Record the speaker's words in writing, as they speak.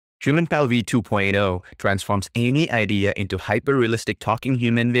HumanPal v2.0 transforms any idea into hyper-realistic talking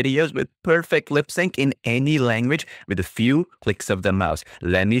human videos with perfect lip sync in any language with a few clicks of the mouse.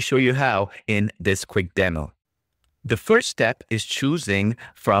 Let me show you how in this quick demo. The first step is choosing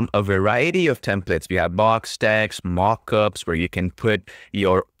from a variety of templates. We have box text, mockups, where you can put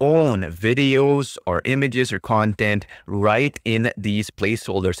your own videos or images or content right in these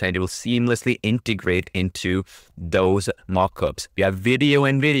placeholders, and it will seamlessly integrate into those mockups. We have video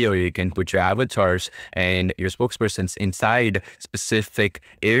and video. You can put your avatars and your spokespersons inside specific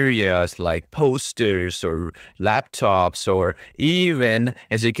areas like posters or laptops, or even,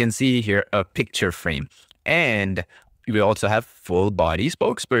 as you can see here, a picture frame. And we also have full body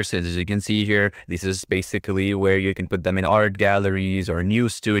spokespersons. As you can see here, this is basically where you can put them in art galleries or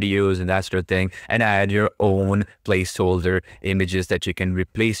news studios and that sort of thing, and add your own placeholder images that you can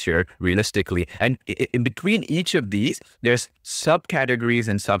replace here realistically. And in between each of these, there's subcategories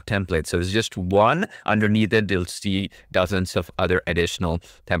and sub-templates. So there's just one. Underneath it, you'll see dozens of other additional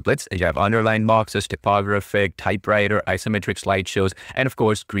templates. You have underline boxes, typographic, typewriter, isometric slideshows, and of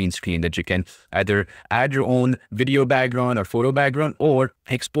course, green screen, that you can either add your own video background or photo background, or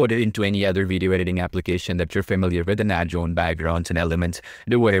export it into any other video editing application that you're familiar with and add your own backgrounds and elements,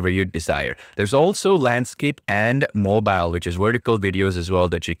 do whatever you desire. There's also landscape and mobile, which is vertical videos as well,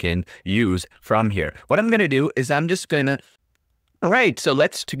 that you can use from here. What I'm going to do is I'm just going to all right, so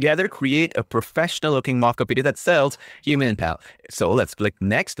let's together create a professional looking mockup video that sells HumanPal. So let's click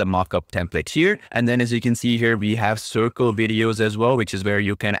next, the mockup template here. And then as you can see here, we have circle videos as well, which is where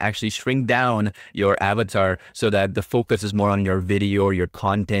you can actually shrink down your avatar so that the focus is more on your video or your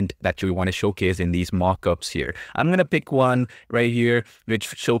content that you want to showcase in these mockups here. I'm going to pick one right here, which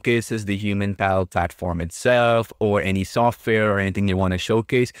showcases the HumanPal platform itself or any software or anything you want to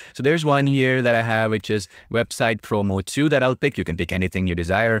showcase. So there's one here that I have, which is website promo 2 that I'll pick. You can pick anything you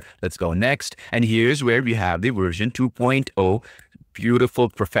desire. Let's go next. And here's where we have the version 2.0. Beautiful,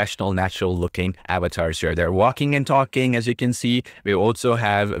 professional, natural looking avatars here. They're walking and talking, as you can see. We also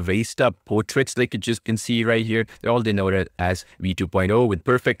have raised up portraits, like you just can see right here. They're all denoted as v2.0 with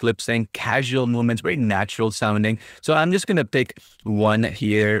perfect lip sync, casual movements, very natural sounding. So I'm just going to pick one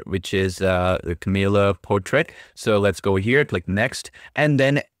here, which is the Camilla portrait. So let's go here, click next. And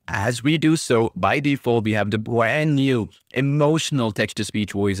then as we do so, by default, we have the brand new emotional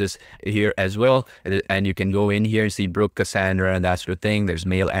text-to-speech voices here as well. And you can go in here and see Brooke, Cassandra, and that sort of thing. There's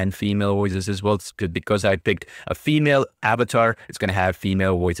male and female voices as well. It's good because I picked a female avatar. It's going to have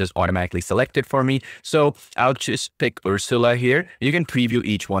female voices automatically selected for me. So I'll just pick Ursula here. You can preview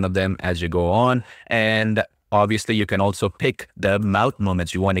each one of them as you go on. And obviously, you can also pick the mouth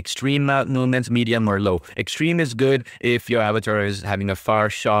movements. You want extreme mouth movements, medium or low. Extreme is good if your avatar is having a far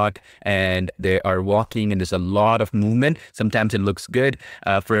shot and they are walking and there's a lot of movement. Sometimes it looks good.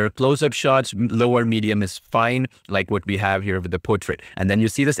 For close-up shots, lower medium is fine, like what we have here with the portrait. And then you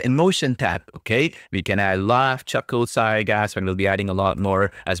see this emotion tab, okay? We can add laugh, chuckle, sigh, gasp, and we'll be adding a lot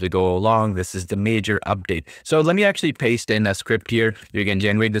more as we go along. This is the major update. So let me actually paste in a script here. You can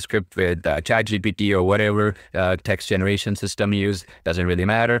generate the script with ChatGPT or whatever text generation system you use, doesn't really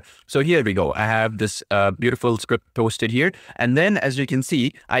matter. So here we go. I have this beautiful script posted here. And then as you can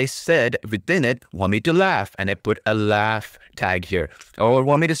see, I said within it, want me to laugh. And I put a laugh tag here. Or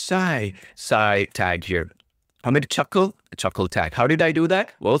want me to sigh tag here. Want me to chuckle? A chuckle tag. How did I do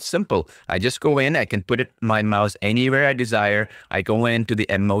that? Well, it's simple. I just go in, I can put my mouse anywhere I desire. I go into the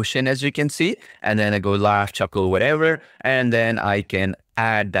emotion, as you can see, and then I go laugh, chuckle, whatever, and then I can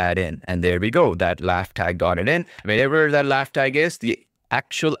add that in. And there we go. That laugh tag got it in. Wherever that laugh tag is, the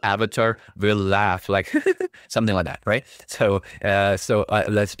actual avatar will laugh, like something like that, right? So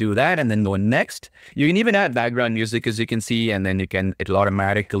let's do that and then go next. You can even add background music, as you can see, and then it'll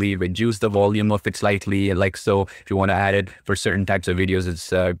automatically reduce the volume of it slightly, like so. If you want to add it for certain types of videos,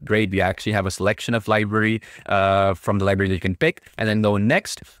 it's great. We actually have a selection of library from the library that you can pick, and then go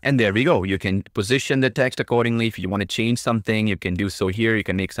next. And there we go. You can position the text accordingly. If you want to change something, you can do so here. You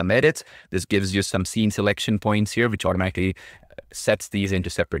can make some edits. This gives you some scene selection points here, which automatically sets these into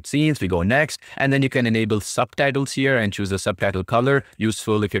separate scenes. We go next, and then you can enable subtitles here and choose a subtitle color,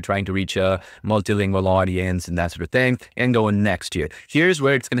 useful if you're trying to reach a multilingual audience and that sort of thing, and go next here. Here's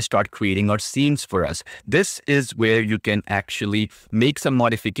where it's going to start creating our scenes for us. This is where you can actually make some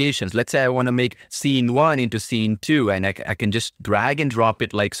modifications. Let's say I want to make scene 1 into scene 2, and I can just drag and drop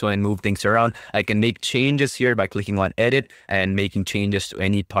it like so and move things around. I can make changes here by clicking on edit and making changes to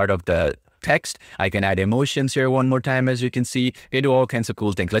any part of the text. I can add emotions here one more time, as you can see. You can do all kinds of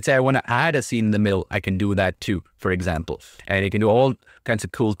cool things. Let's say I want to add a scene in the middle. I can do that too, for example. And you can do all kinds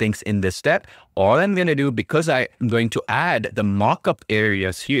of cool things in this step. All I'm going to do, because I'm going to add the mockup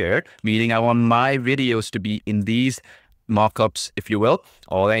areas here, meaning I want my videos to be in these mockups, if you will.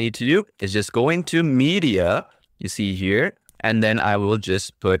 All I need to do is just go into media, you see here, and then I will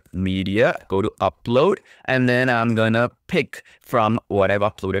just put media, go to upload, and then I'm gonna pick from what I've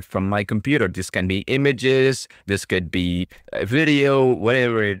uploaded from my computer. This can be images, this could be a video,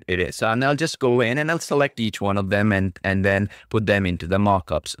 whatever it is. So I'll just go in and I'll select each one of them and then put them into the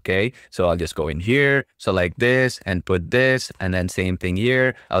mockups, okay? So I'll just go in here, select this and put this, and then same thing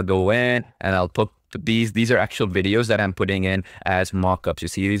here. I'll go in and I'll put these are actual videos that I'm putting in as mockups. You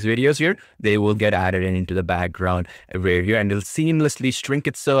see these videos here? They will get added into the background right here, and it'll seamlessly shrink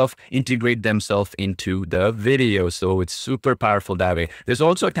itself, integrate themselves into the video. So it's super powerful that way. There's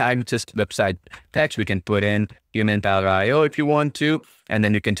also a tag just website text we can put in HumanPal.io if you want to, and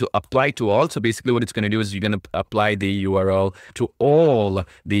then you can apply to all. So basically what it's going to do is you're going to apply the URL to all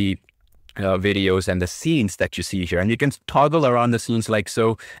the videos and the scenes that you see here, and you can toggle around the scenes like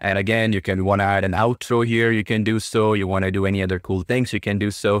so. And again, you can want to add an outro here, you can do so. You want to do any other cool things, you can do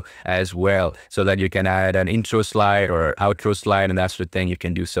so as well, so that you can add an intro slide or outro slide and that sort of thing. You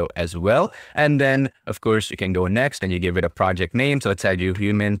can do so as well. And then of course you can go next and you give it a project name. So let's add you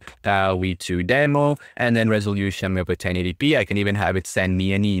HumanPal v2 demo, and then resolution of a 1080p. I can even have it send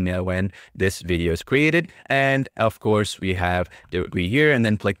me an email when this video is created. And of course we have the here, and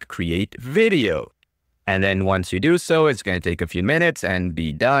then click create video. And then once you do so, it's going to take a few minutes and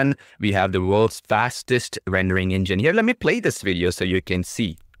be done. We have the world's fastest rendering engine here. Let me play this video so you can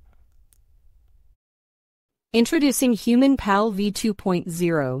see. Introducing HumanPal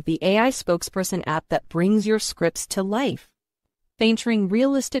v2.0, the AI spokesperson app that brings your scripts to life. Featuring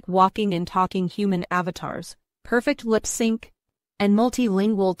realistic walking and talking human avatars, perfect lip sync, and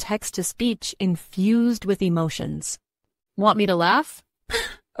multilingual text-to-speech infused with emotions. Want me to laugh?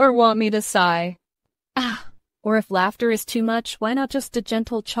 Or want me to sigh? Or if laughter is too much, why not just a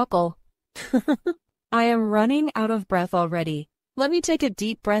gentle chuckle? I am running out of breath already. Let me take a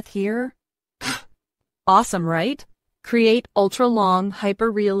deep breath here. Awesome, right? Create ultra-long,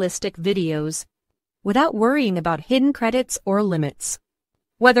 hyper-realistic videos without worrying about hidden credits or limits.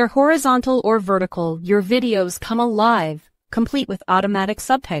 Whether horizontal or vertical, your videos come alive, complete with automatic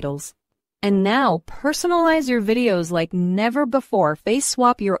subtitles. And now, personalize your videos like never before. Face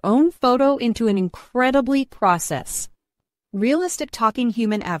swap your own photo into an incredibly process. Realistic talking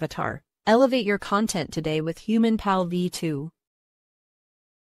human avatar. Elevate your content today with HumanPal v2.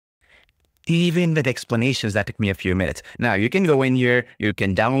 Even with explanations, that took me a few minutes. Now you can go in here, you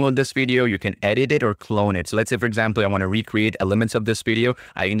can download this video, you can edit it or clone it. So let's say, for example, I want to recreate elements of this video.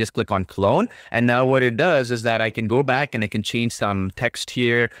 I can just click on clone. And now what it does is that I can go back and I can change some text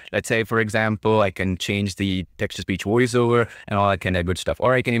here. Let's say, for example, I can change the text-to-speech voiceover and all that kind of good stuff.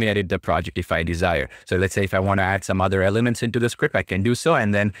 Or I can even edit the project if I desire. So let's say if I want to add some other elements into the script, I can do so.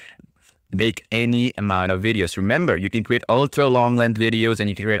 And then make any amount of videos. Remember, you can create ultra long length videos and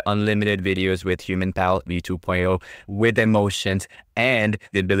you can create unlimited videos with HumanPal v2.0 with emotions and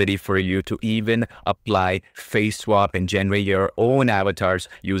the ability for you to even apply face swap and generate your own avatars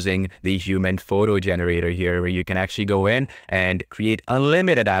using the human photo generator here, where you can actually go in and create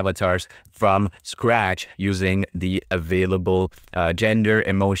unlimited avatars from scratch using the available gender,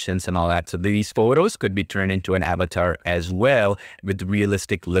 emotions, and all that. So these photos could be turned into an avatar as well with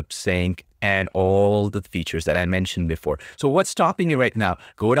realistic lip sync and all the features that I mentioned before. So what's stopping you right now?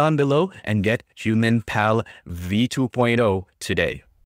 Go down below and get HumanPal v2.0 today.